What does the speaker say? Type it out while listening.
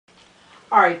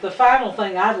Alright, the final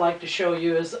thing I'd like to show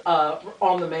you is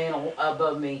on the mantle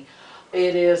above me.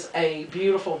 It is a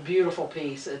beautiful, beautiful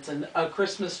piece. It's a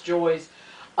Christmas Joys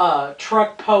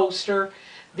truck poster.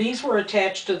 These were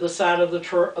attached to the side of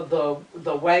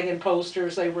the wagon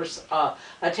posters. They were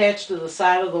attached to the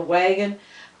side of the wagon.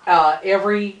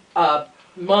 Every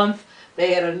month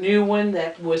they had a new one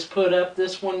that was put up.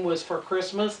 This one was for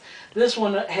Christmas. This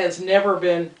one has never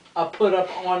been put up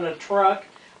on a truck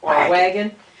or a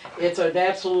wagon. It's an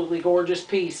absolutely gorgeous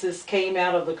piece. This came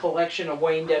out of the collection of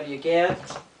Wayne W.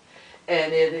 Getz,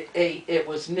 and it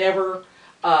was never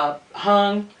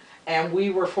hung, and we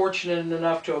were fortunate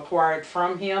enough to acquire it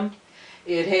from him.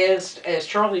 It has, as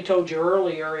Charlie told you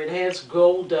earlier, it has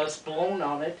gold dust blown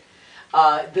on it.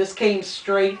 This came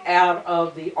straight out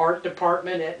of the art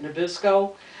department at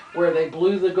Nabisco, where they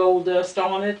blew the gold dust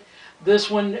on it. This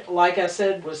one, like I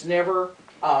said, was never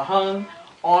hung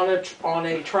on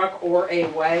a truck or a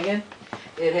wagon.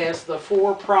 It has the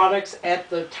 4 products at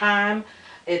the time.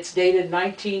 It's dated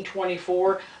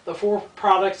 1924. The 4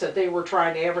 products that they were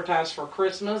trying to advertise for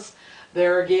Christmas.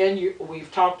 There again,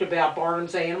 we've talked about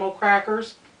Barnum's Animal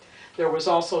Crackers. There was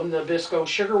also Nabisco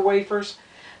Sugar Wafers.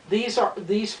 These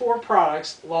 4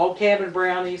 products, Log Cabin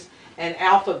Brownies and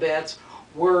Alphabets,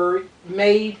 were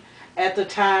made at the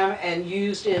time and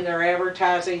used in their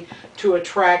advertising to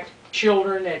attract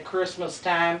children at Christmas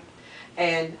time.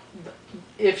 And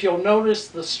if you'll notice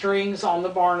the strings on the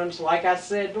Barnums, like I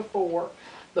said before,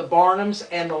 the Barnums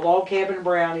and the Log Cabin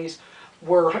Brownies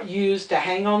were used to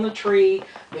hang on the tree.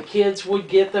 The kids would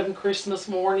get them Christmas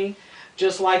morning,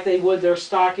 just like they would their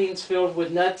stockings filled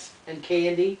with nuts and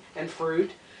candy and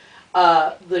fruit.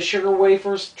 The Sugar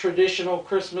Wafers, traditional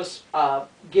Christmas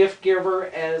gift giver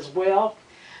as well.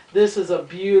 This is a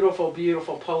beautiful,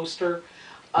 beautiful poster.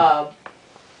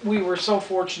 We were so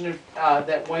fortunate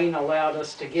that Wayne allowed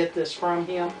us to get this from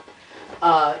him.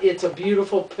 It's a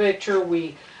beautiful picture.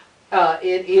 It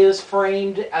is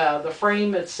framed. The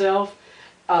frame itself,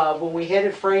 when we had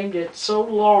it framed, it's so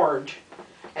large.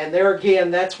 And there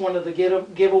again, that's one of the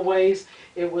giveaways.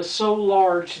 It was so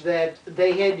large that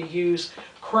they had to use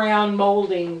crown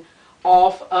molding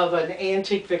off of an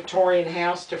antique Victorian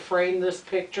house to frame this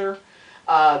picture.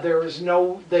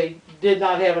 They did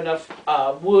not have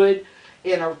enough wood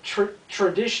in a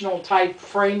traditional type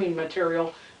framing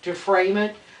material to frame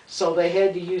it, so they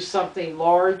had to use something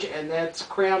large, and that's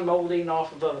crown molding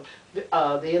off of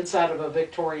the inside of a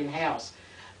Victorian house.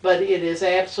 But it is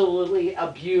absolutely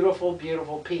a beautiful,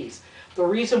 beautiful piece. The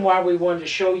reason why we wanted to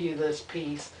show you this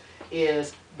piece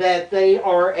is that they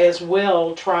are as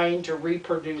well trying to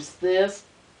reproduce this.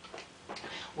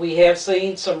 We have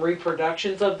seen some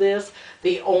reproductions of this.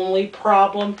 The only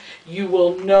problem, you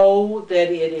will know that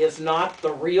it is not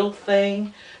the real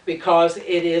thing because it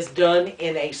is done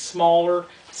in a smaller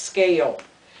scale.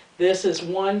 This is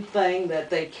one thing that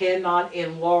they cannot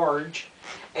enlarge,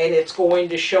 and it's going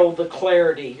to show the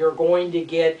clarity. You're going to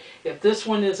get, if this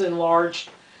one is enlarged,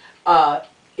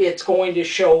 it's going to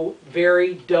show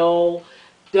very dull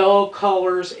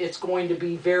colors. It's going to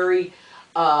be very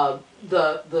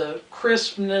the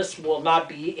crispness will not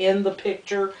be in the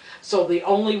picture. So the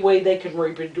only way they can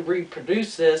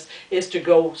reproduce this is to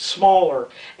go smaller.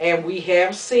 And we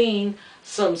have seen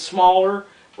some smaller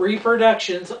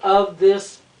reproductions of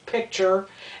this picture,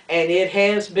 and it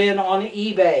has been on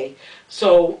eBay.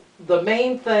 So the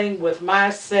main thing with my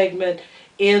segment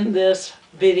in this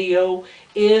video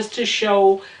is to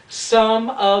show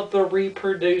some of the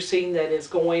reproducing that is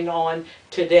going on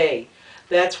today.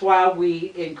 That's why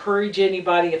we encourage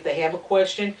anybody, if they have a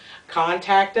question,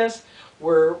 contact us.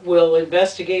 We'll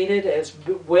investigate it as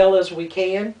well as we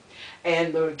can.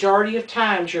 And the majority of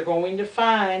times you're going to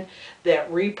find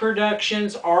that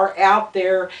reproductions are out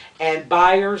there, and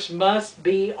buyers must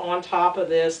be on top of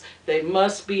this. They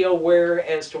must be aware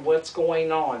as to what's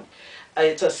going on.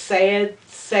 It's a sad,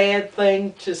 sad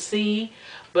thing to see,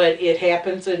 but it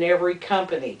happens in every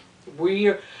company.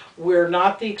 We're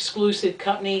not the exclusive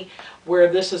company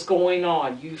where this is going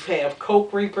on. You have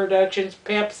Coke reproductions,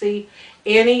 Pepsi,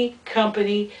 any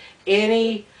company,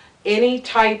 any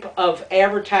type of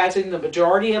advertising. The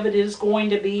majority of it is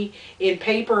going to be in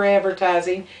paper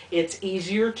advertising. It's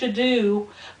easier to do,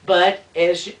 but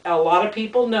as a lot of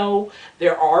people know,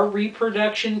 there are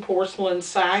reproduction porcelain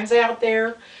signs out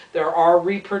there. There are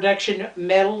reproduction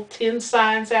metal tin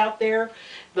signs out there.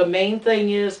 The main thing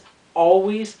is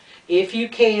always, if you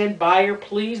can, buyer,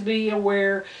 please be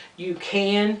aware you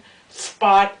can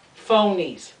spot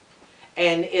phonies.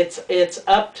 And it's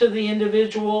up to the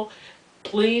individual.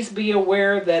 Please be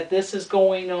aware that this is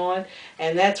going on,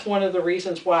 and that's one of the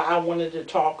reasons why I wanted to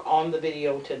talk on the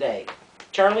video today.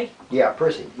 Charlie? Yeah,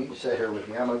 Prissy, you can sit here with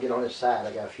me. I'm going to get on this side.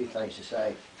 I got a few things to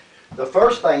say. The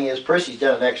first thing is Prissy's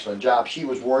done an excellent job. She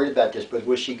was worried about this, but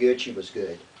was she good? She was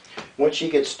good. Once she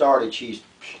gets started, you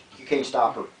can't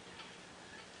stop her.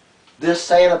 This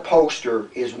Santa poster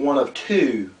is one of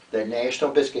two that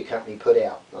National Biscuit Company put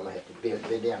out. I'm going to have to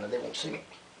bend down and they won't see me.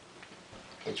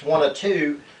 It's one of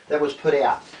two that was put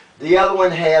out. The other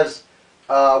one has,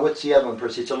 what's the other one,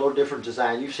 Prissy? It's a little different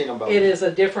design. You've seen them both. It is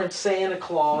a different Santa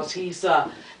Claus.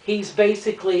 He's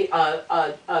basically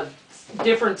a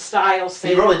different style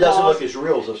Santa Claus. He really doesn't look as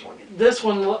real as this one. This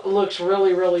one looks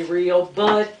really, really real,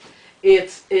 but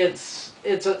it's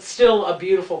still a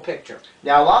beautiful picture.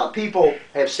 Now, a lot of people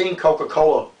have seen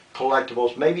Coca-Cola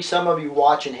collectibles. Maybe some of you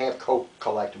watching have Coke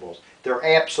collectibles. They're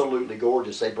absolutely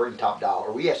gorgeous. They bring top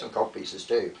dollar. We have some Coke pieces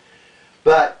too.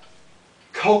 But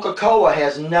Coca-Cola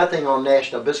has nothing on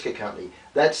National Biscuit Company.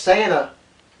 That Santa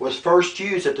was first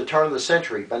used at the turn of the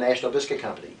century by National Biscuit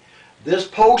Company. This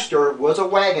poster was a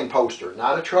wagon poster,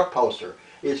 not a truck poster.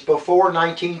 It's before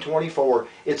 1924.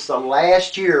 It's the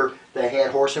last year they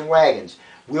had horse and wagons.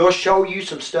 We'll show you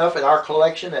some stuff in our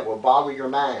collection that will boggle your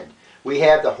mind. We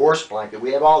have the horse blanket.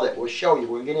 We have all that. We'll show you.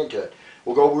 We'll get into it.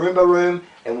 We'll go room by room,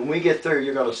 and when we get through,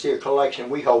 you're going to see a collection,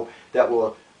 we hope, that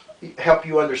will help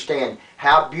you understand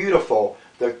how beautiful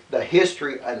the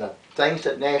history and the things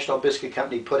that National Biscuit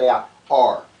Company put out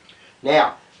are.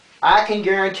 Now, I can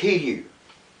guarantee you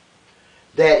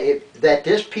that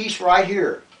this piece right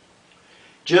here,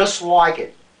 just like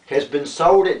it, has been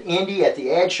sold at Indy at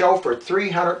the ad show for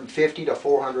 $350 to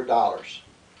 $400.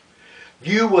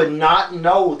 You would not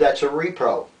know that's a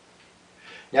repro.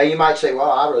 Now you might say,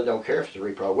 well, I really don't care if it's a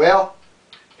repro. Well,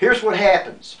 here's what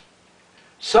happens.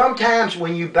 Sometimes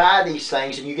when you buy these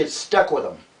things and you get stuck with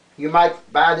them, you might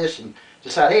buy this and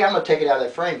decide, hey, I'm going to take it out of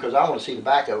that frame because I want to see the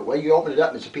back of it. Well, you open it up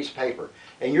and it's a piece of paper.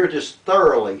 And you're just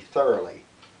thoroughly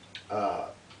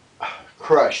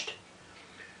crushed.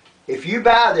 If you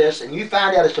buy this and you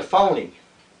find out it's a phony,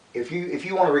 if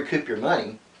you want to recoup your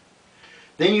money,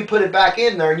 then you put it back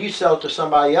in there and you sell it to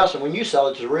somebody else, and when you sell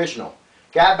it, it's original.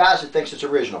 Guy buys it, thinks it's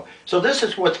original. So this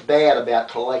is what's bad about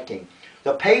collecting.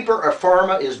 The paper or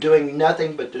firma is doing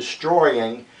nothing but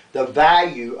destroying the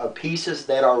value of pieces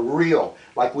that are real,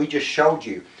 like we just showed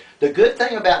you. The good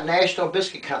thing about National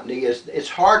Biscuit Company is it's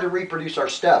hard to reproduce our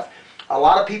stuff. A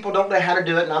lot of people don't know how to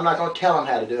do it, and I'm not going to tell them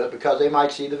how to do it because they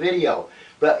might see the video.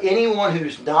 But anyone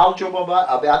who's knowledgeable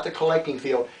about the collecting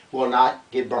field will not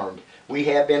get burned. We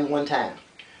have been one time.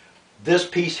 This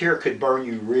piece here could burn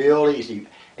you real easy.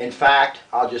 In fact,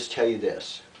 I'll just tell you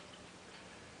this.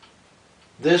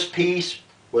 This piece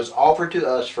was offered to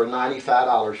us for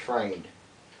 $95 framed.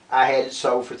 I had it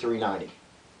sold for $390.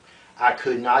 I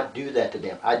could not do that to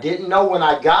them. I didn't know when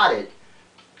I got it,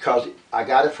 because I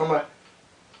got it from an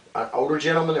older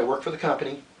gentleman that worked for the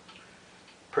company.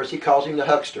 Percy calls him the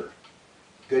huckster.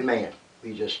 Good man.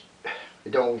 We just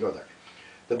don't go there.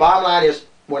 The bottom line is,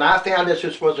 when I found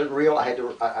this wasn't real, I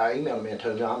emailed him and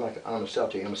told him, no, I'm going to sell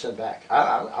it to you. I'm going to send it back.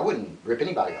 I wouldn't rip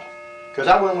anybody off, because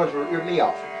I wouldn't want to rip me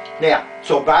off. Now,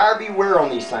 so buyer beware on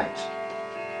these things.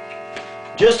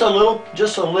 Just a little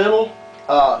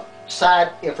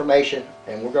side information,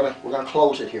 and we're gonna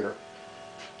close it here.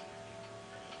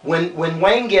 When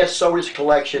Wayne Guest sold his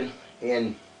collection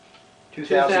in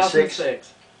 2006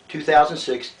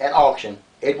 at auction,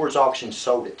 Edwards Auction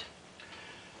sold it.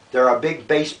 They're a big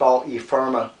baseball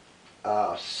firma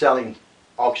selling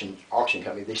auction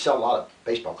company. They sell a lot of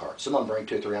baseball cards. Some of them bring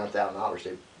 $200,000 or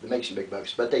 $300,000. They make some big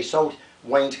bucks. But they sold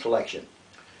Wayne's collection.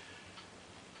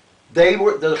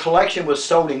 The collection was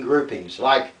sold in groupings.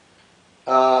 Like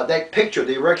that picture,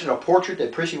 the original portrait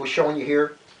that Prissy was showing you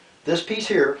here, this piece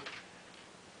here,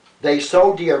 they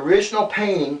sold the original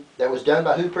painting that was done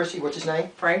by who, Prissy? What's his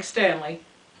name? Frank Stanley.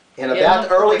 In about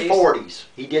the early 40s.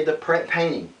 He did the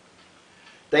painting.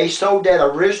 They sold that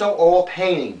original oil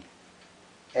painting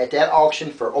at that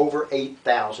auction for over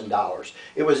 $8,000.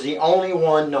 It was the only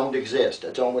one known to exist.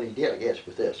 That's only what he did, I guess,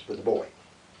 with the boy.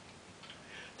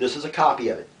 This is a copy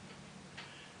of it.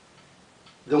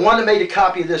 The one that made a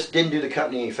copy of this didn't do the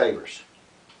company any favors,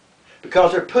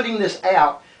 because they're putting this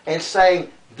out and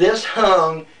saying this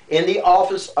hung in the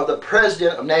office of the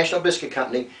president of National Biscuit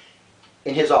Company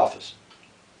in his office.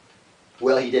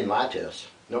 Well, he didn't lie to us.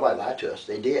 Nobody lied to us.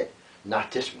 They did.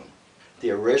 Not this one. The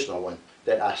original one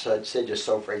that I said just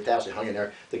sold for $8,000 hung in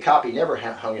there. The copy never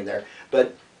hung in there,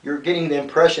 but you're getting the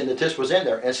impression that this was in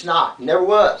there, and it's not. It never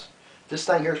was. This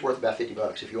thing here is worth about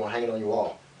 $50 if you want to hang it on your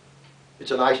wall. It's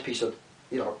a nice piece of,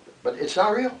 but it's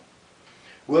not real.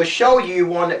 We'll show you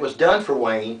one that was done for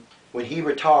Wayne when he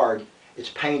retired. It's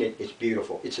painted. It's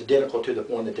beautiful. It's identical to the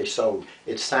one that they sold.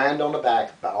 It's signed on the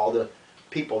back by all the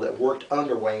people that worked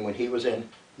under Wayne when he was in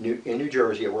New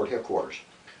Jersey at World Headquarters.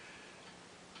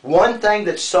 One thing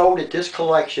that's sold at this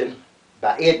collection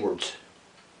by Edwards,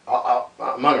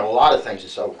 among a lot of things that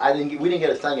sold, we didn't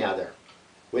get a thing out of there.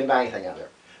 We didn't buy anything out of there.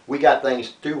 We got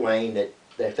things through Wayne that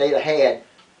if they'd have had,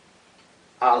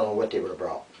 I don't know what they would have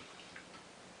brought.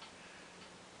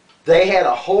 They had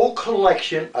a whole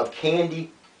collection of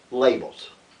candy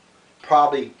labels,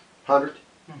 probably 100.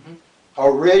 Mm-hmm.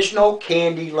 Original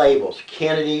candy labels,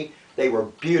 Kennedy. They were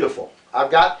beautiful. I've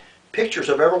got pictures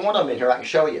of every one of them in here I can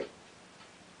show you.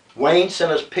 Wayne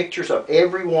sent us pictures of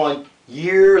every one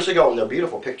years ago, and they're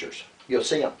beautiful pictures. You'll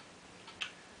see them.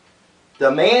 The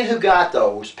man who got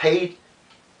those paid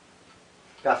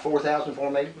about $4,000 for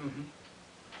them, maybe. Mm-hmm.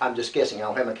 I'm just guessing. I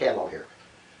don't have my catalog here.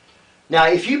 Now,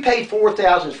 if you paid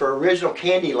 $4,000 for original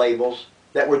candy labels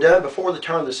that were done before the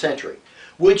turn of the century,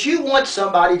 would you want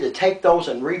somebody to take those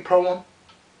and repro them?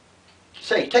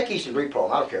 Say, take these and repro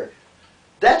them. I don't care.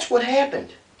 That's what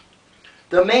happened.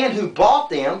 The man who bought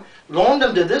them loaned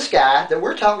them to this guy that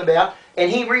we're talking about,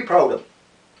 and he reproed them.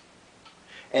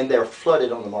 And they're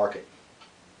flooded on the market.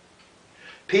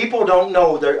 People don't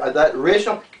know that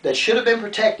original, that should have been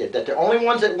protected, that the only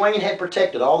ones that Wayne had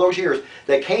protected all those years,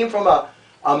 that came from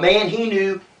a man he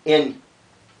knew in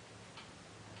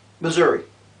Missouri,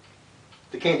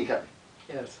 the candy company.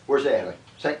 Yes. Where's that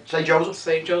at? St. Joseph?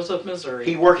 St. Joseph,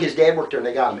 Missouri. His dad worked there and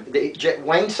they got him.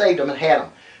 Wayne saved them and had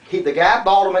them. The guy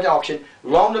bought them at auction,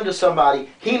 loaned them to somebody,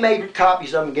 he made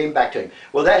copies of them and gave them back to him.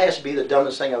 Well, that has to be the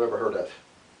dumbest thing I've ever heard of.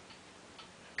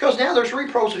 Because now there's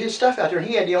repros of his stuff out there and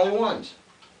he had the only ones.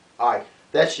 Alright,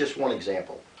 that's just one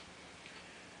example.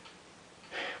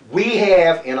 We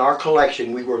have in our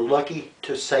collection, we were lucky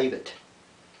to save it.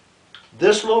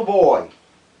 This little boy,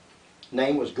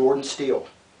 name was Gordon Steele.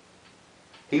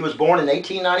 He was born in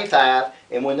 1895,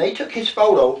 and when they took his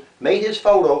photo, made his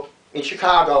photo in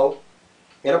Chicago,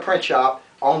 in a print shop,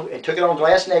 and took it on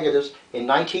glass negatives in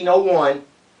 1901,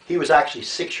 he was actually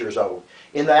 6 years old.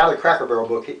 In the Out of the Cracker Barrel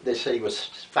book, they said he was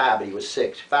 5, but he was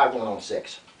 6. 5 going on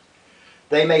 6.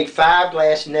 They made 5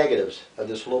 glass negatives of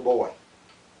this little boy.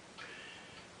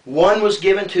 One was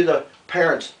given to the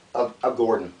parents of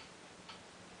Gordon.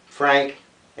 Frank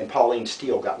and Pauline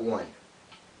Steele got one.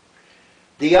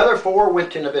 The other 4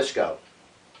 went to Nabisco.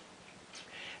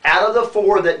 Out of the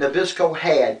 4 that Nabisco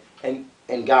had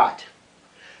and got,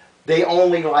 they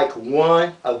only liked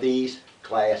one of these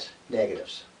glass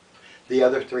negatives. The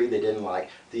other 3 they didn't like.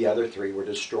 The other 3 were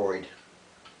destroyed.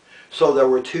 So there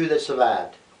were 2 that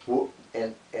survived,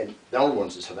 and the only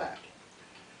ones that survived.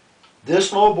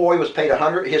 This little boy was paid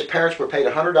his parents were paid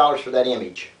 $100 for that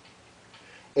image.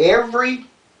 Every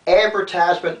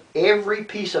advertisement, every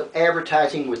piece of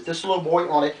advertising with this little boy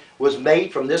on it was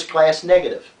made from this glass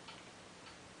negative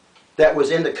that was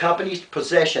in the company's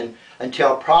possession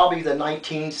until probably the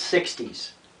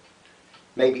 1960s,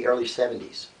 maybe early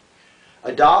 70s.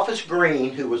 Adolphus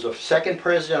Green, who was the 2nd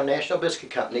president of National Biscuit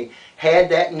Company,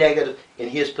 had that negative in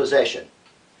his possession.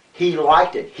 He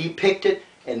liked it. He picked it,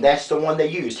 and that's the one they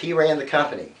used. He ran the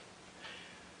company.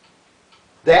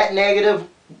 That negative,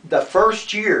 the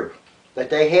first year that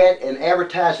they had and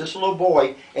advertised this little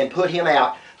boy and put him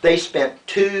out, they spent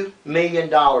 $2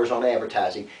 million on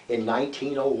advertising in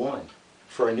 1901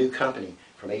 for a new company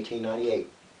from 1898.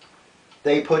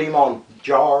 They put him on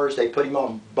jars, they put him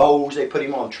on bows, they put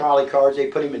him on trolley cars, they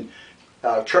put him in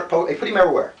truck posts, they put him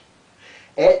everywhere.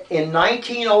 In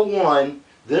 1901,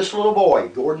 this little boy,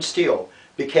 Gordon Steele,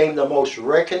 became the most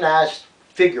recognized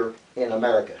figure in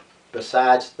America,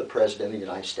 besides the President of the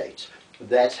United States.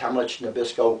 That's how much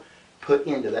Nabisco put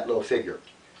into that little figure.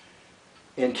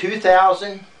 In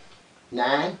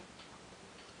 2009,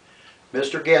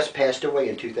 Mr. Guest passed away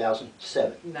in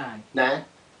 2007. 9.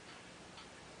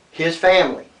 His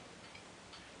family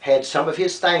had some of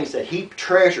his things that he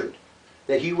treasured,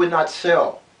 that he would not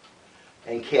sell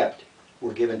and kept,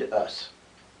 were given to us.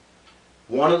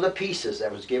 One of the pieces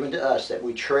that was given to us that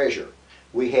we treasure,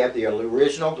 we have the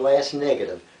original glass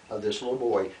negative of this little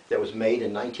boy that was made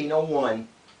in 1901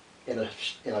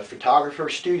 in a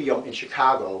photographer's studio in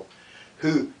Chicago,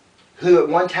 who at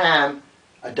one time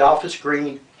Adolphus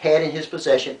Green had in his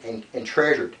possession and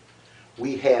treasured.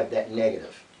 We have that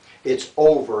negative. It's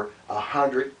over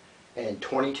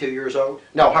 122 years old.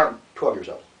 No, 112 years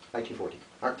old. 1914.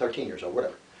 113 years old,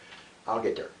 whatever. I'll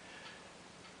get there.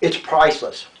 It's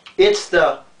priceless. It's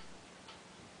the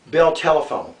Bell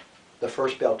telephone, the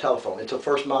first Bell telephone. It's the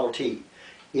first Model T.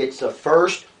 It's the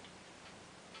first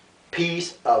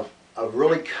piece of a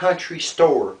really country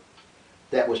store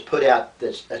that was put out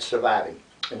that's surviving,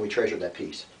 and we treasure that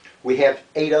piece. We have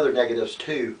 8 other negatives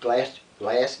too, glass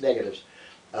negatives,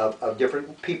 of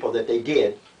different people that they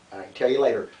did. I can tell you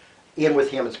later. In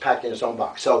with him, it's packed in its own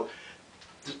box. So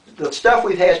the stuff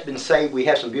we've had has been saved. We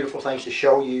have some beautiful things to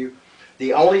show you.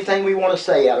 The only thing we want to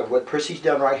say out of what Prissy's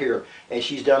done right here, and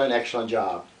she's done an excellent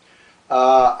job.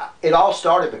 It all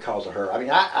started because of her. I mean,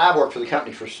 I worked for the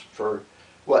company for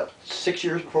what, 6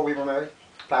 years before we were married?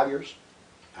 5 years?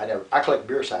 I collect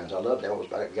beer signs. I love that. Was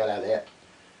about it. We got out of that.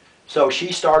 So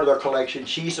she started our collection.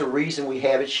 She's the reason we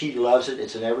have it. She loves it.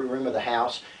 It's in every room of the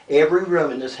house. Every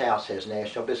room in this house has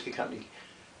National Biscuit Company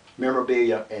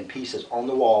memorabilia and pieces on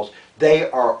the walls. They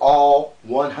are all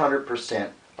 100%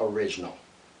 original.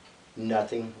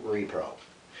 Nothing repro.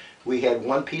 We had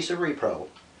one piece of repro.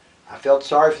 I felt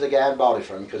sorry for the guy I bought it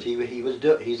from because he's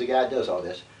the guy that does all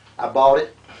this. I bought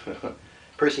it.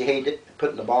 Prissy hated it. Put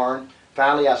it in the barn.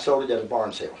 Finally, I sold it at a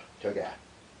barn sale to a guy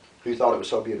who thought it was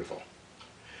so beautiful.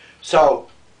 So,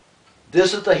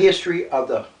 this is the history of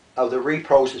the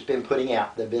repros that's been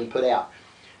put out.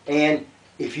 And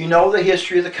if you know the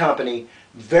history of the company,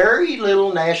 very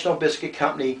little National Biscuit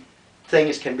Company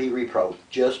things can be reproed.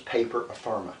 Just paper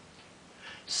affirma.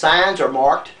 Signs are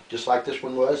marked, just like this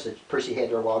one was that Prissy had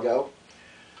there a while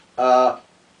ago.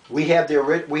 We have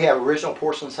original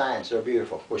porcelain signs. They're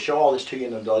beautiful. We'll show all this to you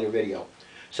in the later video.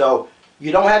 So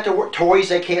you don't have to work. Toys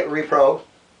they can't repro.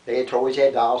 They had toys, they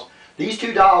had dolls. These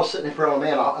two dolls sitting in front of the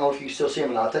man, I don't know if you still see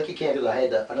them or not. I think you can because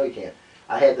I know you can.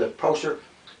 I had the poster.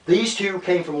 These two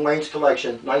came from Wayne's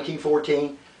collection,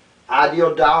 1914.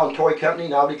 Ideal Doll and Toy Company,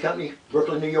 Novelty Company,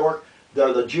 Brooklyn, New York.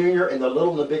 They're the junior and the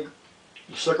little and the big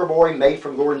slicker boy made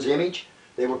from Gordon's image.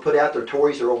 They were put out, their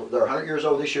toys, they're 100 years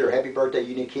old this year. Happy birthday,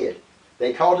 you need a kid.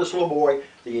 They called this little boy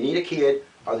the You Need a Kid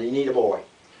or the You Need a Boy.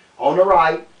 On the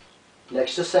right,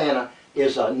 next to Santa,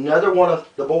 is another one of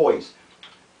the boys.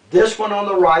 This one on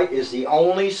the right is the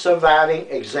only surviving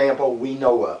example we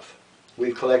know of.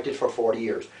 We've collected for 40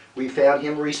 years. We found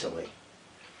him recently.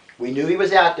 We knew he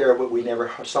was out there, but we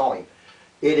never saw him.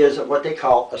 It is what they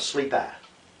call a sleep eye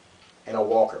and a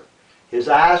walker. His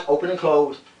eyes open and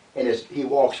close, and he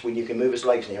walks when you can move his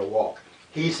legs and he'll walk.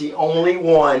 He's the only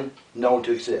one known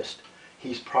to exist.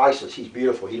 He's priceless. He's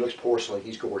beautiful. He looks porcelain.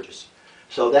 He's gorgeous.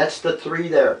 So that's the three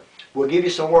there. We'll give you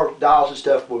some more dolls and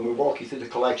stuff when we walk you through the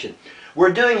collection.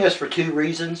 We're doing this for two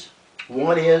reasons.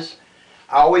 One is,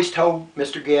 I always told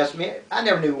Mr. Guest, I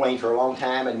never knew Wayne for a long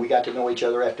time, and we got to know each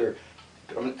other after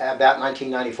about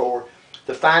 1994.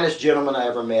 The finest gentleman I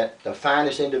ever met, the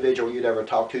finest individual you'd ever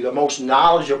talk to, the most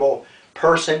knowledgeable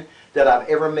person that I've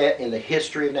ever met in the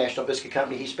history of National Biscuit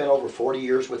Company. He spent over 40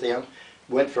 years with them.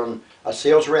 Went from a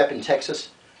sales rep in Texas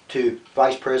to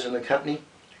vice president of the company.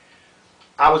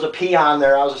 I was a peon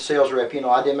there. I was a sales rep. You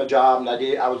know, I did my job, and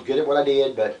I was good at what I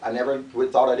did, but I never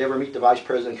thought I'd ever meet the vice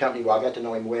president of the company. Well, I got to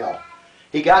know him well.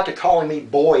 He got to calling me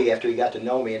boy after he got to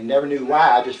know me, and never knew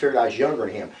why. I just figured I was younger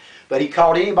than him. But he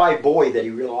called anybody boy that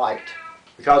he really liked,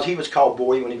 because he was called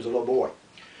boy when he was a little boy.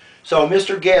 So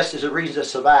Mr. Guest is the reason that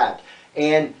survived.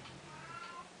 And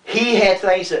he had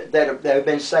things that have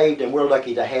been saved, and we're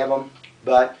lucky to have them.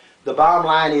 But the bottom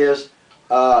line is,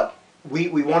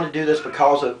 we want to do this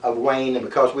because of Wayne, and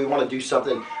because we want to do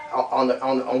something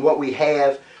on what we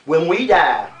have. When we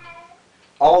die,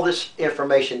 all this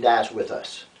information dies with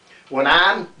us. When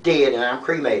I'm dead and I'm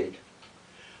cremated,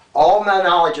 all my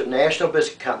knowledge of National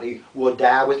Biscuit Company will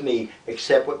die with me,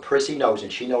 except what Prissy knows,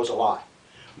 and she knows a lot.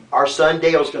 Our son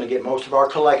Dale's going to get most of our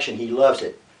collection. He loves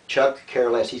it. Chuck,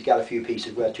 care less. He's got a few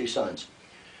pieces. We have two sons.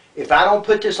 If I don't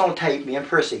put this on tape, me and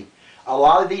Prissy, a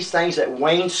lot of these things that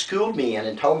Wayne schooled me in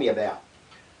and told me about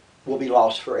will be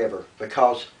lost forever,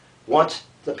 because once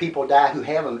the people die who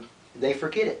have them, they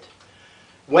forget it.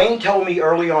 Wayne told me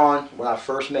early on when I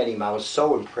first met him, I was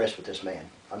so impressed with this man.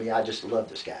 I mean, I just love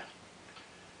this guy.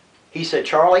 He said,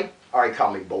 Charlie, or he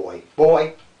called me boy,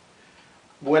 boy,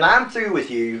 when I'm through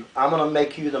with you, I'm going to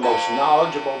make you the most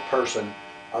knowledgeable person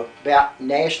about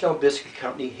National Biscuit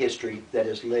Company history that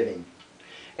is living.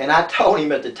 And I told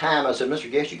him at the time, I said, Mr.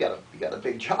 Guest, you got a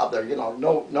big job there. You know,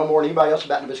 no more than anybody else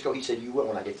about Nabisco. He said, you will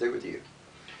when I get through with you.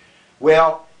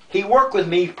 Well, he worked with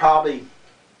me probably,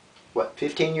 what,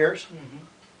 15 years? Mm-hmm.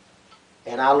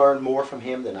 And I learned more from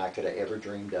him than I could have ever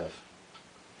dreamed of.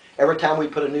 Every time we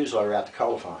put a newsletter out to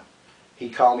call-a-thon,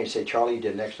 he'd call me and say, Charlie, you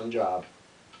did an excellent job.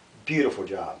 Beautiful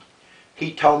job.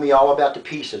 He told me all about the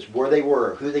pieces, where they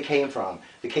were, who they came from,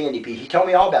 the candy piece. He told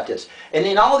me all about this. And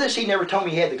in all this, he never told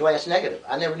me he had the glass negative.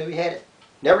 I never knew he had it.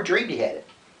 Never dreamed he had it.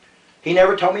 He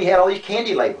never told me he had all these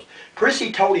candy labels.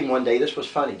 Prissy told him one day, this was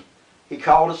funny. He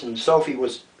called us, and Sophie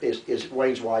is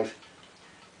Wayne's wife.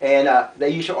 And they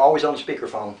used to always on the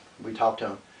speakerphone. We talked to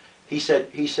him.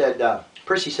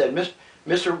 Prissy said,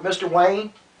 Mr.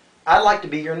 Wayne, I'd like to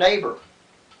be your neighbor.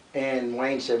 And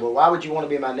Wayne said, well, why would you want to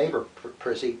be my neighbor,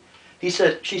 Prissy? She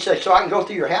said, so I can go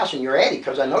through your house in your attic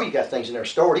because I know you got things in there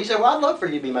stored. He said, well, I'd love for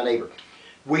you to be my neighbor.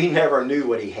 We never knew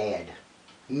what he had.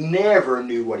 Never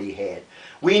knew what he had.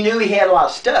 We knew he had a lot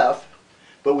of stuff,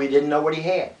 but we didn't know what he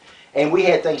had. And we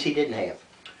had things he didn't have.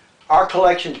 Our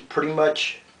collection's pretty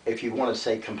much, if you want to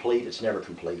say complete, it's never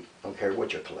complete. I don't care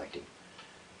what you're collecting.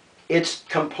 It's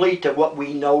complete to what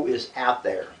we know is out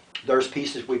there. There's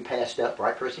pieces we passed up,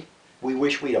 right, Prissy? We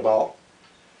wish we'd have bought.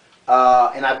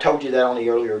 And I've told you that on the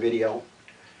earlier video.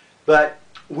 But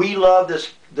we love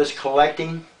this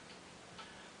collecting.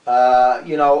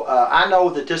 I know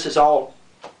that this is all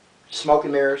smoke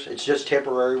and mirrors. It's just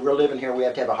temporary. We're living here. We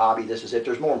have to have a hobby. This is it.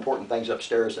 There's more important things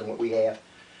upstairs than what we have.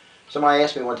 Somebody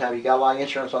asked me one time, you got a lot of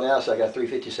insurance on that? I said, I got a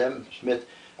 357 Smith.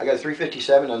 I got a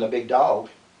 357 and a big dog.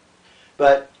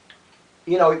 But,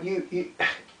 you know,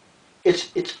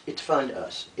 it's fun to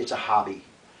us. It's a hobby.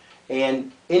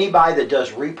 And anybody that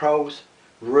does repros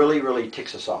really, really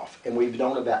ticks us off. And we've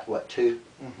known about, what, 2?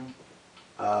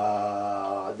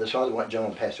 Mm-hmm. This other one,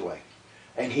 gentleman passed away.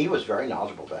 And he was very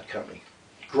knowledgeable about the company.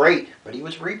 Great, but he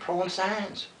was reproing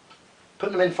signs.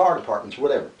 Putting them in fire departments,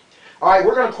 whatever. All right,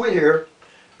 we're going to quit here.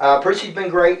 Prissy's been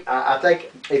great. I think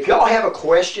if y'all have a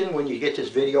question when you get this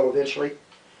video eventually,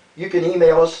 you can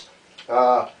email us.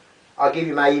 I'll give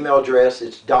you my email address.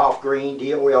 It's dolphgreen,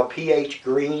 D-O-L-P-H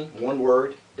green, one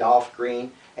word,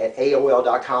 dolphgreen at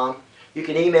AOL.com. You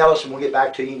can email us and we'll get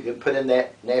back to you. You can put in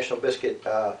that National Biscuit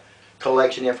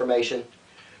collection information.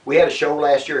 We had a show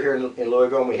last year here in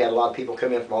Louisville, and we had a lot of people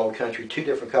come in from all over the country, 2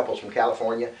 different couples from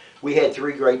California. We had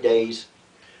 3 great days.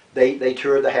 They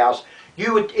toured the house.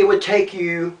 It would take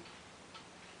you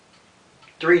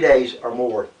 3 days or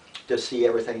more to see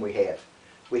everything we have.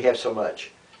 We have so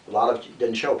much. A lot of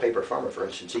doesn't show Paper Farmer, for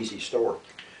instance, easy store.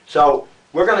 So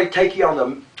we're going to take you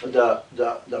on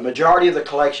the majority of the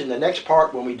collection. The next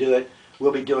part, when we do it,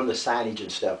 we'll be doing the signage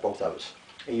and stuff, both of us.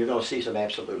 And you're going to see some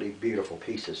absolutely beautiful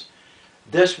pieces.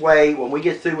 This way, when we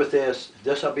get through with this,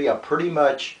 this will be a pretty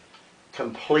much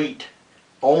complete,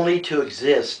 only to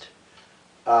exist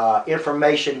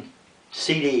information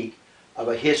CD of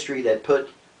a history that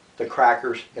put the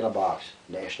crackers in a box.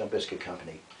 National Biscuit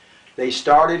Company. They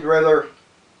started rather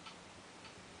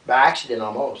by accident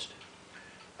almost.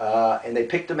 And they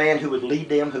picked a man who would lead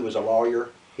them, who was a lawyer.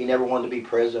 He never wanted to be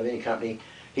president of any company.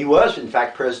 He was, in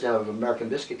fact, president of American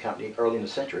Biscuit Company early in the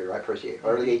century, right?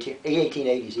 Early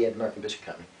 1880s, he had American Biscuit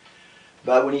Company.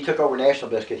 But when he took over National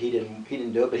Biscuit, he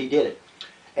didn't do it, but he did it.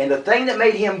 And the thing that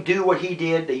made him do what he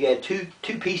did, he had two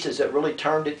pieces that really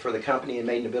turned it for the company and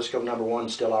made Nabisco #1,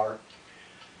 still are.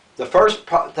 The first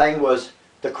thing was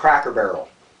the Cracker Barrel.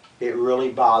 It really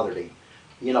bothered him.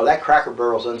 You know, that Cracker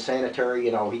Barrel's unsanitary.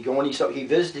 You know, he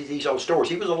visited these old stores.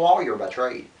 He was a lawyer by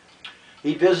trade.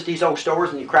 He'd visit these old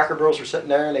stores, and the Cracker Barrels were sitting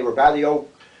there, and they were by the old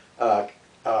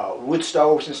wood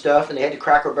stoves and stuff, and they had the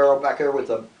Cracker Barrel back there with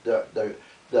the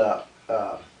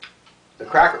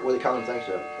cracker, what do they call them things,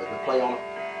 the play on it?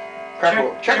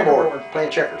 Checkerboard, playing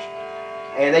checkers.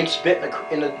 And they'd spit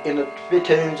in the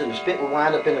spittoons, and the spit would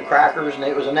wind up in the crackers, and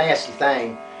it was a nasty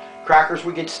thing. Crackers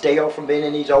would get stale from being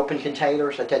in these open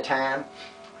containers at that time.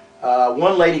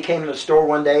 One lady came in the store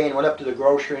one day and went up to the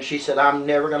grocer, and she said, "I'm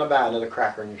never going to buy another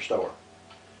cracker in your store."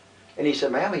 And he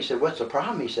said, "Ma'am," he said, "what's the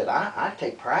problem?" He said, I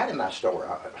take pride in my store.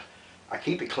 I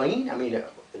keep it clean. I mean,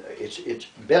 it's the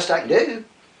best I can do."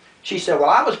 She said, "Well,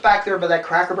 I was back there by that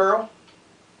Cracker Barrel,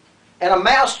 and a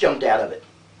mouse jumped out of it."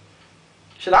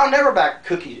 She said, "I'll never buy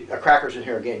crackers in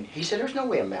here again." He said, "There's no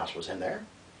way a mouse was in there."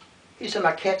 He said,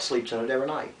 "My cat sleeps in it every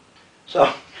night."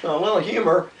 So a little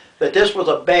humor that this was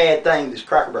a bad thing, this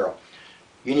Cracker Barrel.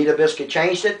 United Biscuit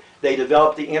changed it. They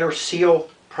developed the inner seal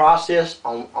process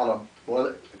on a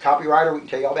copywriter. We can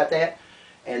tell you all about that.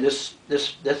 And this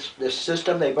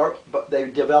system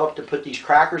they developed to put these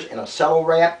crackers in a cello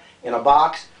wrap in a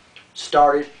box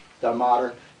started the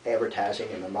modern advertising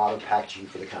and the modern packaging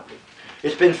for the company.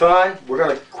 It's been fun. We're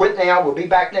going to quit now. We'll be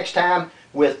back next time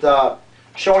with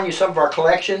showing you some of our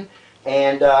collection.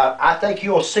 And I think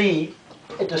you'll see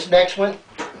at this next one,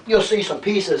 you'll see some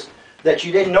pieces that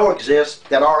you didn't know exist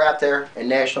that are out there, and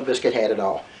National Biscuit had it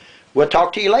all. We'll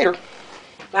talk to you later.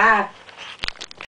 Bye.